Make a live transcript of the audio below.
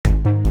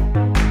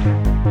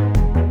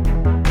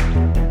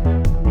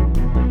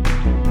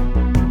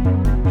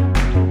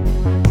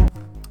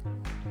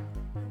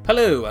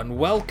Hello and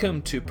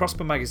welcome to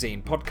Prosper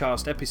Magazine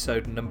podcast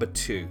episode number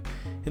 2.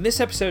 In this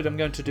episode I'm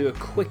going to do a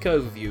quick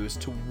overview as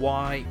to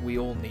why we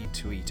all need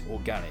to eat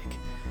organic.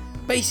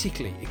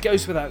 Basically, it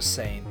goes without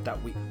saying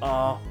that we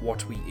are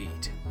what we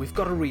eat. We've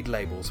got to read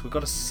labels, we've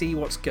got to see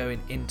what's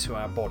going into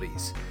our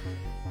bodies.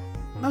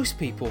 Most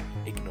people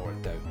ignore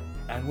it though.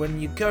 And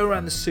when you go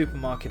around the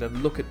supermarket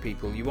and look at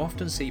people, you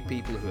often see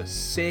people who are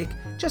sick.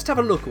 Just have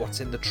a look at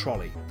what's in the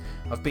trolley.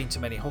 I've been to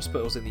many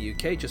hospitals in the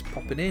UK, just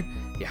popping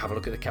in. You have a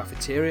look at the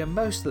cafeteria.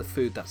 Most of the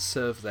food that's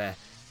served there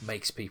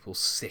makes people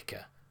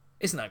sicker.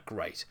 Isn't that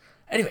great?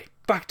 Anyway,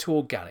 back to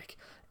organic.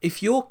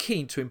 If you're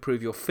keen to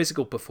improve your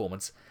physical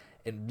performance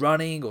in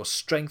running or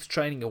strength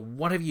training or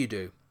whatever you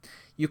do,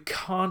 you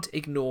can't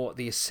ignore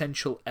the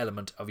essential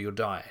element of your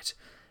diet.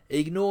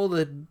 Ignore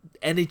the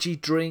energy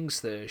drinks,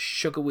 the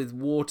sugar with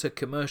water,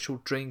 commercial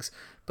drinks,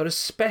 but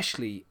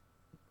especially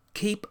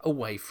keep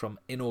away from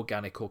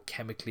inorganic or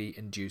chemically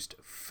induced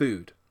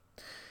food.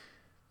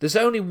 There's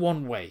only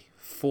one way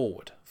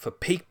forward for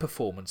peak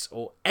performance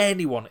or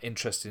anyone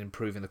interested in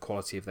improving the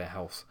quality of their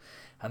health,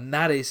 and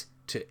that is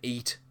to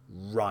eat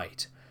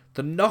right.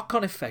 The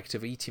knock-on effect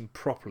of eating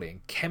properly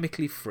and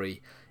chemically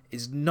free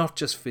is not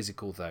just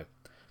physical though.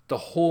 The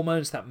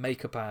hormones that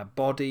make up our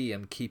body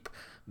and keep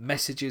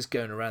messages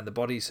going around the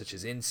body, such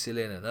as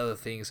insulin and other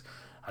things,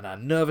 and our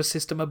nervous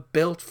system are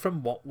built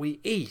from what we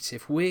eat.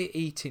 If we're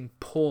eating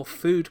poor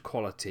food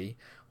quality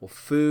or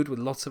food with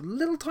lots of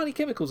little tiny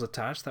chemicals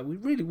attached that we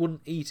really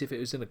wouldn't eat if it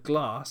was in a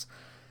glass,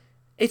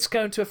 it's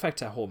going to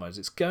affect our hormones,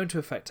 it's going to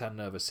affect our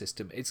nervous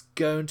system, it's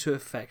going to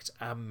affect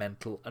our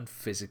mental and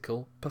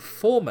physical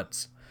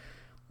performance.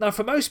 Now,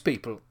 for most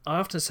people, I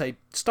often say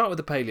start with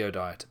the paleo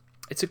diet.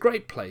 It's a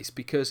great place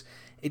because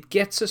it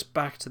gets us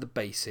back to the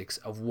basics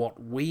of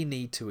what we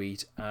need to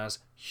eat as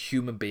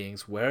human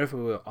beings, wherever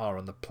we are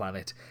on the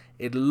planet.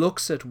 It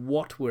looks at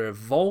what we're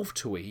evolved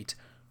to eat,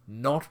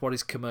 not what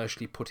is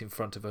commercially put in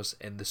front of us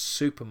in the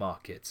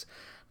supermarkets.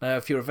 Now,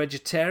 if you're a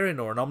vegetarian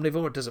or an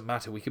omnivore, it doesn't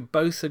matter. We can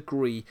both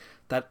agree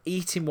that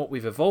eating what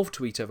we've evolved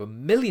to eat over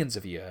millions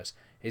of years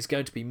is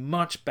going to be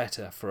much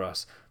better for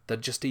us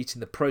than just eating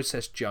the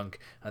processed junk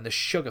and the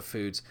sugar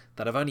foods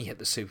that have only hit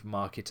the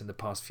supermarket in the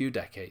past few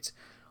decades.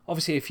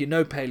 Obviously, if you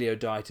know paleo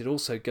diet, it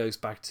also goes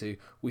back to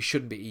we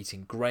shouldn't be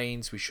eating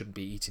grains, we shouldn't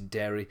be eating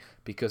dairy,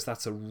 because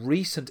that's a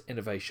recent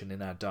innovation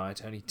in our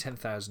diet, only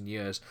 10,000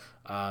 years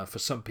for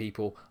some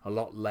people, a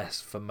lot less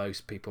for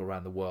most people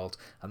around the world,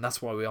 and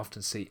that's why we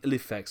often see ill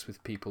effects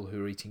with people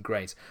who are eating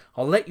grains.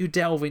 I'll let you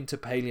delve into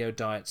paleo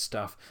diet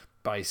stuff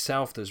by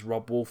yourself. There's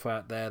Rob Wolf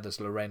out there,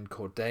 there's Loren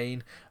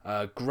Cordain,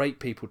 great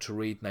people to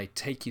read, and they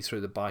take you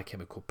through the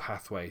biochemical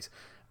pathways.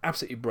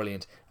 Absolutely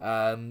brilliant.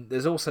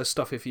 There's also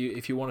stuff if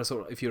you want to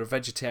if you're a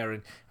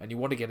vegetarian and you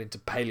want to get into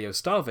paleo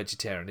style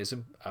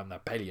vegetarianism.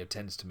 Now paleo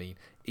tends to mean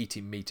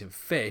eating meat and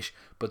fish,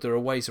 but there are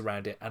ways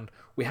around it, and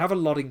we have a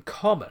lot in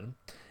common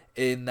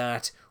in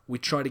that we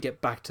try to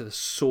get back to the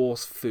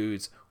source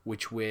foods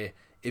which we're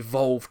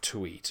evolved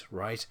to eat,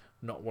 right?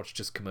 Not what's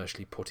just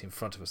commercially put in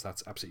front of us.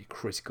 That's absolutely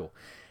critical.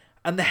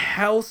 And the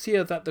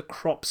healthier that the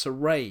crops are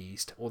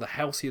raised, or the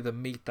healthier the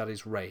meat that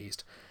is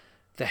raised,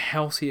 the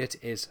healthier it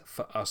is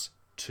for us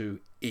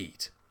to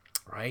eat,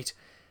 right?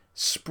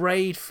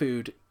 Sprayed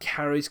food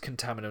carries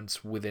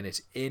contaminants within it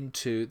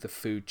into the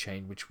food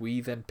chain, which we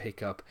then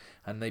pick up,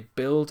 and they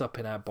build up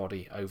in our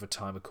body over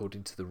time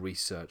according to the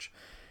research.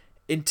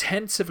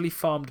 Intensively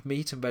farmed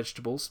meat and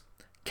vegetables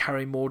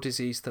carry more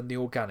disease than the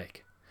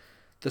organic.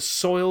 The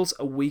soils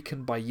are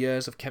weakened by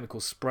years of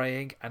chemical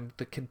spraying and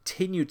the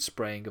continued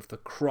spraying of the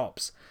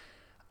crops.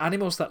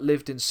 Animals that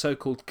lived in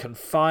so-called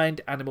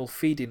confined animal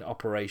feeding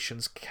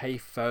operations,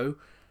 CAFO,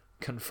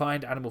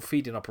 confined animal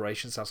feeding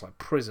operations, sounds like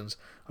prisons,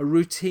 are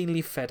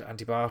routinely fed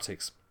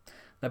antibiotics.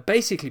 Now,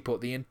 basically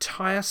put, the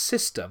entire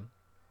system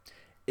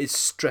is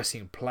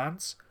stressing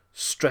plants,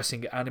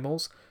 stressing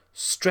animals,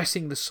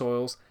 stressing the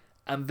soils,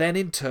 and then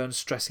in turn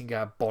stressing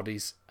our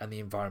bodies and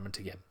the environment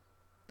again.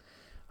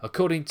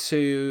 According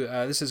to,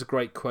 this is a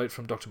great quote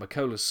from Dr.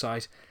 McCullough's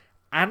site,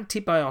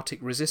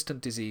 antibiotic-resistant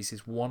disease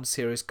is one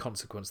serious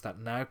consequence that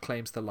now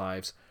claims the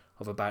lives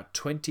of about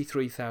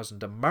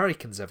 23,000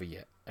 Americans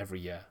every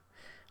year.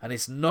 And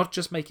it's not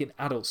just making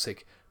adults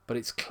sick, but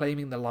it's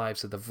claiming the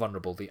lives of the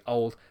vulnerable, the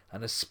old,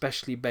 and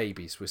especially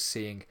babies. We're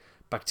seeing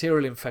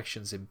bacterial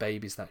infections in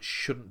babies that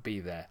shouldn't be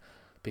there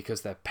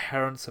because their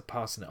parents are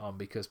passing it on,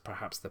 because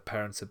perhaps the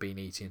parents have been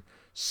eating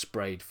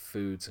sprayed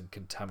foods and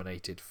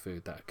contaminated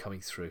food that are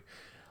coming through.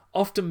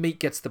 Often meat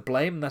gets the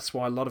blame, and that's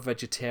why a lot of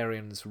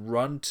vegetarians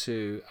run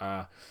to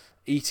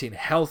eating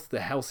the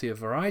healthier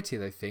variety,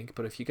 they think.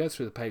 But if you go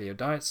through the paleo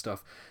diet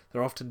stuff,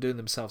 they're often doing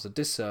themselves a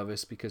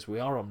disservice because we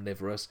are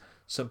omnivorous.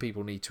 Some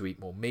people need to eat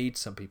more meat,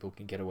 some people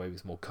can get away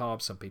with more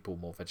carbs, some people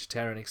more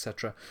vegetarian,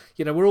 etc.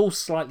 You know, we're all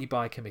slightly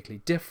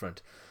biochemically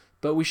different,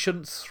 but we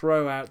shouldn't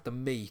throw out the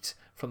meat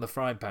from the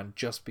frying pan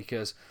just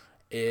because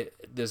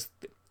there's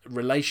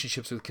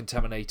relationships with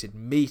contaminated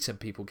meat and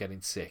people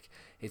getting sick.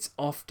 It's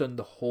often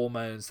the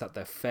hormones that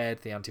they're fed,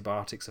 the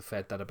antibiotics are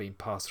fed, that are being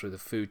passed through the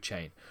food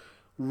chain.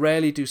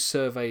 Rarely do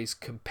surveys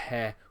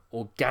compare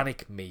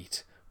organic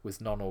meat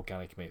with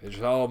non-organic meat. They're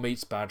just, oh,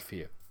 meat's bad for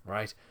you,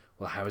 right?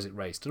 Well, how is it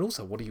raised? And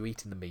also, what are you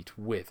eating the meat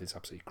with is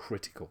absolutely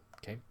critical,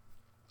 okay?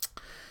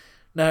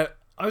 Now,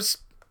 I was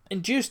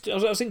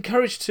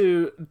encouraged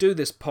to do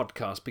this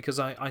podcast because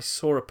I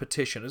saw a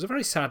petition. It was a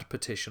very sad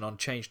petition on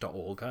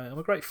change.org. I'm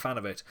a great fan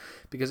of it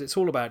because it's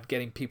all about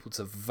getting people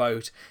to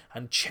vote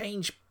and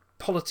change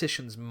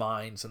politicians'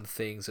 minds and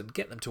things and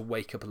get them to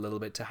wake up a little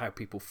bit to how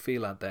people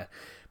feel out there.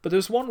 But there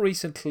was one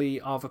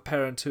recently of a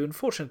parent who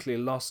unfortunately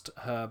lost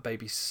her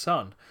baby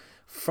son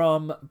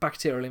from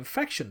bacterial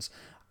infections.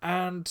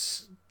 And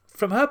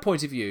from her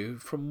point of view,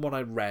 from what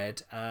I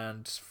read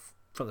and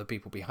from the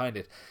people behind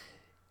it,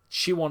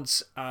 she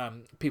wants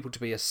people to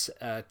be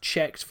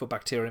checked for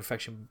bacterial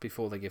infection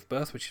before they give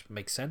birth, which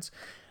makes sense.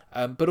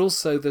 But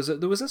also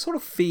there was a sort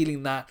of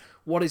feeling that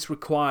what is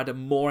required are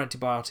more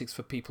antibiotics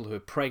for people who are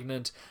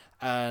pregnant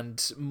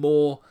and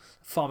more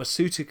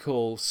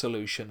pharmaceutical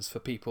solutions for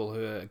people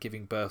who are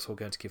giving birth or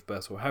going to give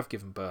birth or have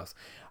given birth,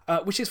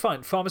 which is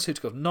fine.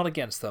 Pharmaceuticals, not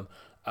against them,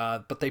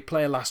 but they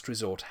play a last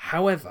resort.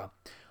 However,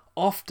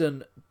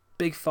 often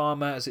big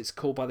pharma, as it's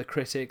called by the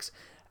critics,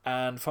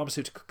 and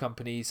pharmaceutical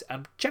companies,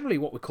 and generally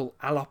what we call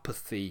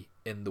allopathy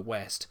in the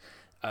West,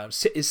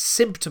 is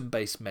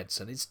symptom-based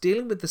medicine. It's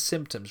dealing with the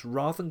symptoms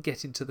rather than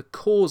getting to the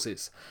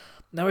causes.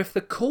 Now, if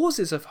the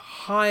causes of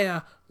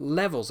higher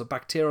levels of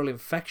bacterial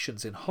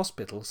infections in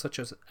hospitals, such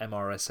as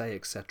MRSA,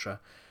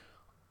 etc.,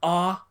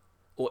 are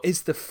or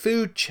is the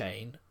food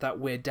chain that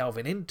we're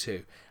delving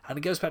into, and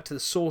it goes back to the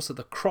source of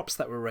the crops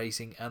that we're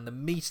raising and the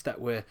meat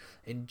that we're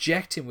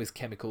injecting with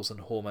chemicals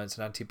and hormones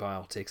and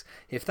antibiotics,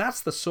 if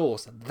that's the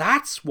source,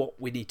 that's what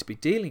we need to be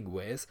dealing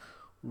with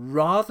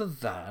rather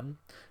than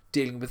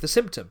dealing with the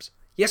symptoms.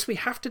 Yes, we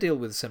have to deal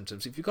with the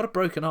symptoms. If you've got a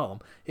broken arm,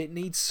 it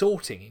needs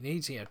sorting. It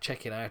needs,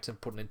 checking out and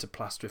putting into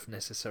plaster if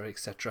necessary,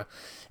 etc.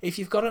 If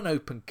you've got an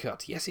open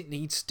cut, yes, it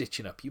needs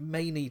stitching up. You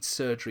may need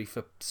surgery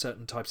for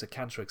certain types of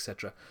cancer,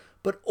 etc.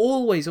 But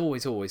always,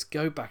 always, always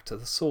go back to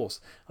the source.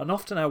 And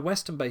often our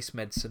Western-based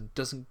medicine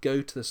doesn't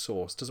go to the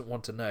source, doesn't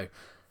want to know.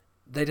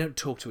 They don't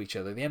talk to each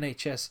other. The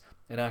NHS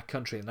in our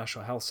country, the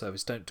National Health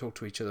Service, don't talk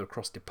to each other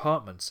across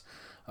departments.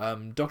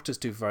 Doctors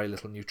do very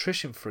little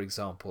nutrition, for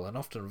example, and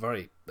often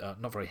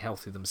not very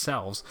healthy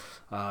themselves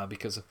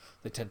because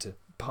they tend to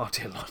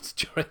party a lot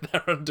during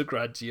their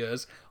undergrad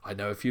years. I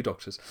know a few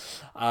doctors.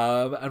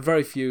 And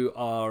very few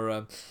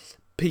are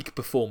peak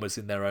performers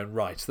in their own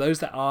right.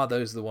 Those are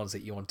the ones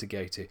that you want to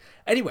go to.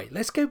 Anyway,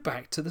 let's go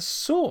back to the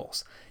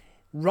source.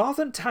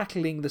 Rather than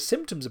tackling the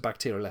symptoms of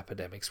bacterial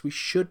epidemics, we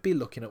should be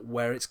looking at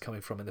where it's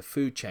coming from in the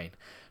food chain.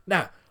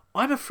 Now,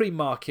 I'm a free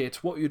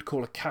market, what you'd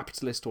call a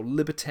capitalist or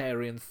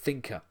libertarian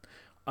thinker.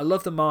 I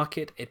love the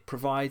market. It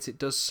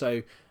does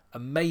so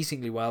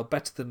amazingly well,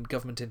 better than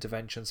government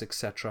interventions,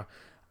 etc.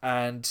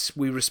 And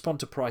we respond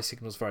to price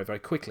signals very, very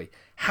quickly.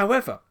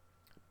 However,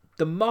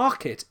 the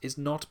market is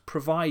not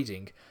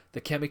providing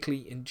the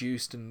chemically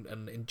induced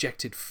and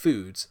injected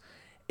foods.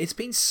 It's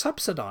been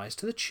subsidised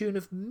to the tune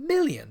of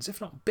millions,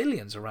 if not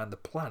billions, around the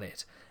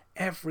planet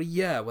every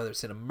year, whether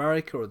it's in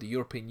America or the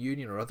European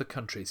Union or other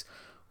countries.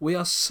 We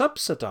are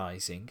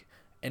subsidising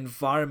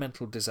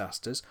environmental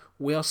disasters.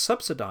 We are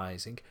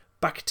subsidising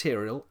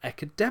bacterial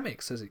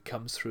epidemics as it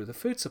comes through the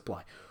food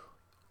supply.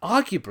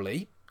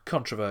 Arguably,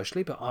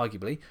 controversially, but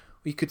arguably,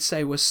 we could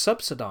say we're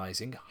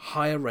subsidising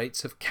higher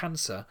rates of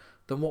cancer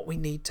than what we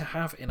need to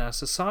have in our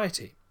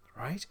society,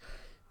 right?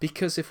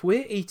 Because if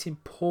we're eating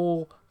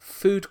poor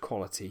food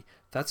quality,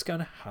 that's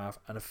going to have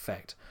an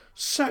effect.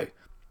 So,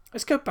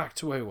 let's go back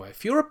to where we were.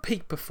 If you're a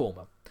peak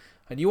performer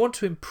and you want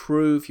to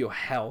improve your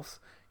health,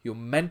 your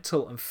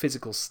mental and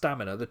physical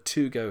stamina, the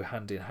two go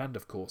hand in hand,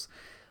 of course,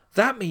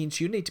 that means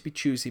you need to be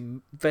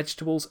choosing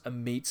vegetables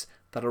and meats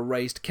that are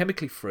raised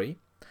chemically free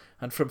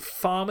and from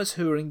farmers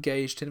who are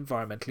engaged in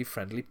environmentally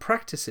friendly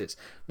practices.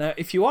 Now,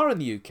 if you are in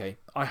the UK,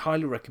 I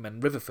highly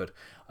recommend Riverford.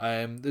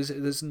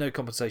 There's no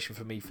compensation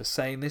for me for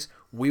saying this.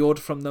 We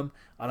order from them,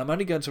 and I'm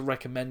only going to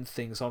recommend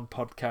things on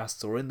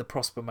podcasts or in the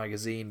Prosper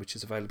magazine, which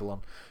is available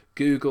on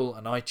Google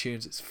and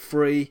iTunes. It's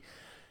free.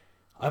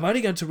 I'm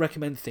only going to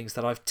recommend things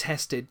that I've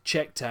tested,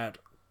 checked out,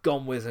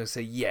 gone with, and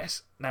say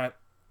yes. Now,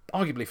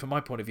 arguably, from my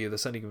point of view,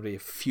 there's only going to be a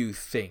few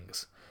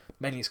things.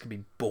 Mainly it's going to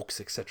be books,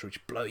 etc.,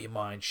 which blow your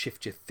mind,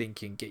 shift your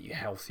thinking, get you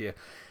healthier,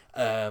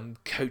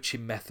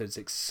 coaching methods,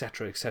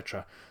 etc.,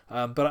 etc.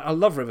 But I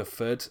love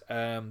Riverford.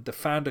 The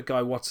founder,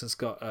 Guy Watson's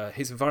got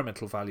his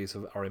environmental values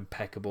are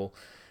impeccable.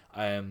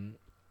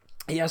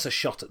 He has a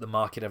shot at the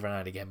market every now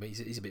and again, but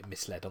he's a bit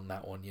misled on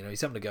that one.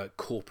 He's having to go at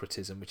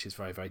corporatism, which is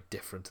very, very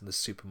different, and the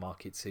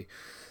supermarkets who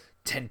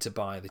tend to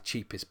buy the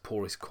cheapest,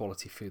 poorest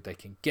quality food they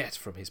can get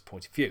from his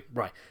point of view.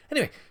 Right.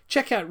 Anyway,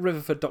 check out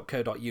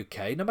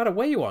riverford.co.uk. No matter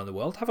where you are in the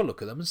world, have a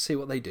look at them and see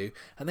what they do,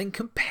 and then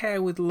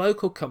compare with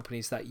local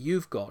companies that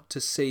you've got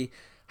to see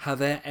how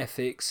their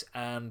ethics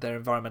and their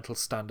environmental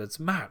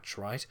standards match,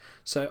 right?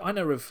 So I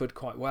know Riverford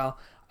quite well.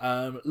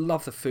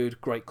 Love the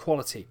food, great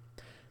quality.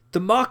 The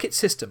market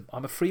system,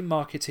 I'm a free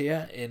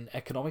marketeer in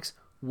economics,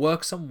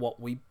 works on what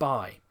we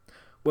buy.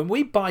 When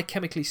we buy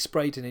chemically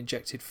sprayed and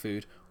injected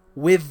food,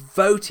 We're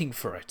voting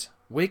for it.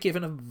 We're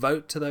giving a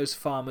vote to those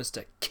farmers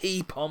to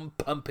keep on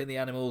pumping the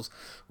animals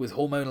with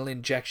hormonal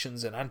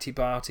injections and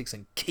antibiotics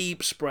and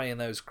keep spraying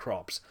those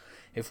crops.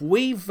 If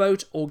we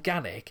vote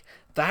organic,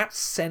 that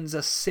sends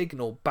a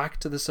signal back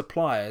to the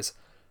suppliers.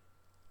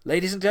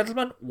 Ladies and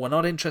gentlemen, we're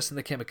not interested in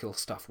the chemical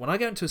stuff. When I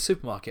go into a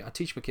supermarket, I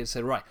teach my kids,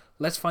 say, right,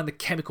 let's find the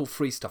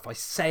chemical-free stuff. I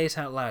say it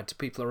out loud to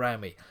people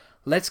around me.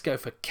 Let's go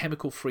for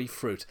chemical-free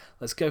fruit.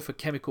 Let's go for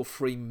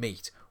chemical-free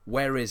meat.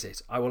 Where is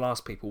it? I will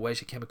ask people, where's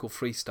your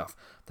chemical-free stuff?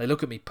 They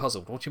look at me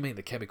puzzled. What do you mean,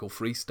 the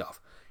chemical-free stuff?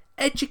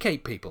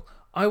 Educate people.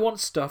 I want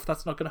stuff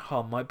that's not going to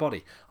harm my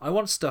body. I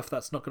want stuff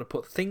that's not going to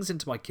put things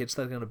into my kids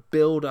that are going to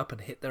build up and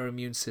hit their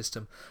immune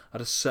system at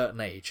a certain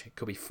age. It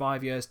could be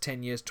 5 years,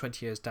 10 years,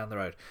 20 years down the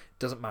road. It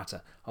doesn't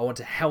matter. I want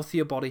a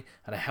healthier body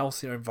and a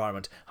healthier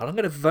environment. And I'm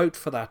going to vote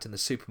for that in the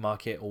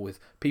supermarket or with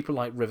people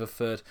like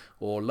Riverford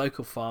or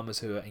local farmers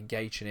who are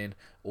engaging in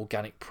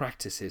organic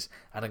practices.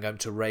 And I'm going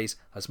to raise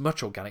as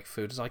much organic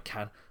food as I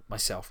can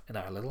myself in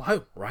our little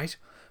home, right?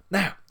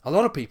 Now, a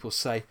lot of people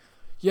say,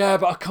 yeah,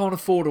 but I can't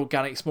afford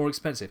organic, it's more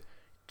expensive.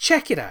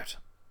 Check it out.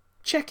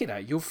 Check it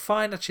out. You'll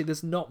find actually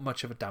there's not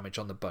much of a damage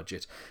on the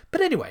budget.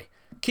 But anyway,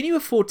 can you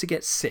afford to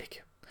get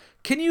sick?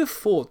 Can you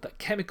afford that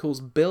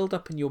chemicals build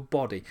up in your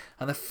body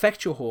and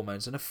affect your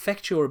hormones and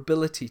affect your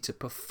ability to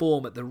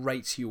perform at the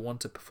rates you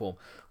want to perform?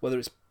 Whether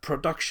it's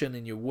production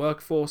in your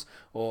workforce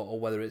or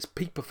whether it's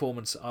peak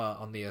performance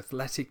on the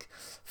athletic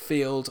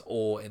field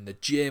or in the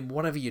gym,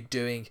 whatever you're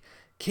doing,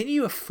 can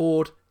you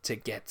afford to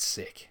get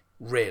sick?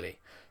 Really?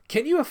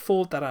 Can you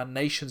afford that our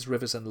nation's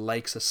rivers and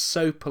lakes are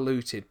so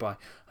polluted by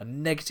a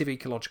negative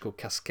ecological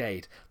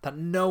cascade that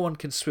no one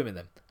can swim in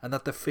them and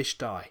that the fish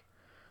die?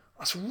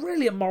 That's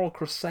really a moral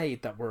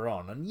crusade that we're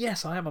on. And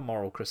yes, I am a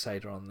moral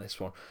crusader on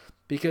this one.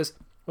 Because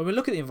when we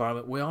look at the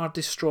environment, we are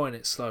destroying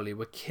it slowly.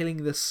 We're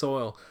killing the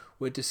soil.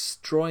 We're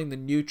destroying the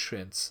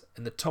nutrients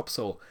in the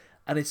topsoil.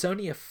 And it's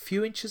only a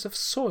few inches of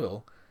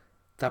soil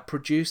that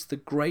produce the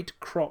great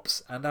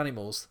crops and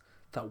animals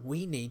that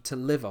we need to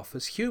live off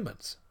as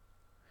humans.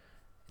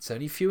 It's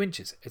only a few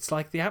inches. It's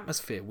like the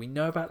atmosphere. We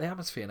know about the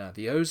atmosphere now.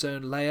 The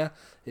ozone layer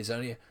is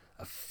only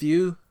a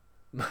few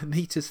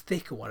meters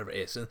thick or whatever it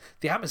is. And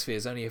the atmosphere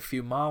is only a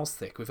few miles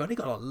thick. We've only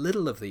got a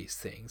little of these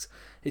things.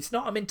 It's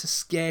not I'm into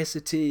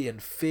scarcity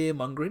and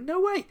fear-mongering.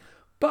 No way.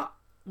 But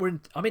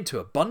I'm into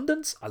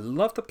abundance. I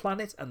love the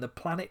planet and the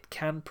planet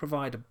can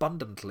provide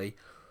abundantly.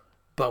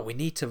 But we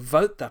need to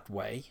vote that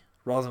way.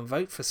 Rather than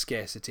vote for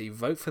scarcity,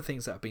 vote for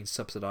things that have been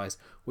subsidised,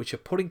 which are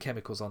putting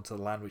chemicals onto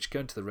the land, which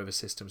go into the river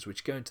systems,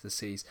 which go into the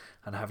seas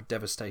and have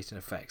devastating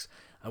effects,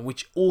 and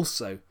which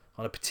also,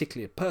 on a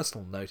particularly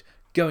personal note,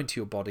 go into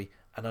your body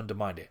and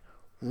undermine it.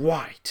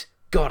 Right,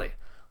 got it.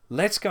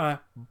 Let's go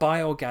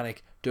buy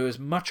organic, do as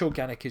much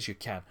organic as you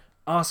can.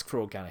 Ask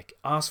for organic,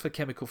 ask for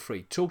chemical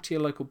free. Talk to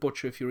your local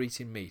butcher if you're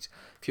eating meat.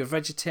 If you're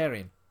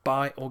vegetarian,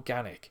 buy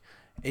organic.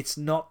 It's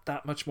not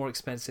that much more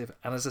expensive,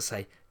 and as I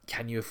say,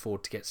 can you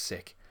afford to get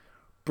sick?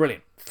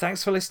 Brilliant.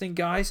 Thanks for listening,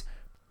 guys.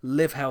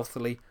 Live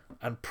healthily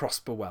and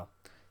prosper well.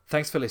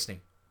 Thanks for listening.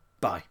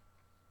 Bye.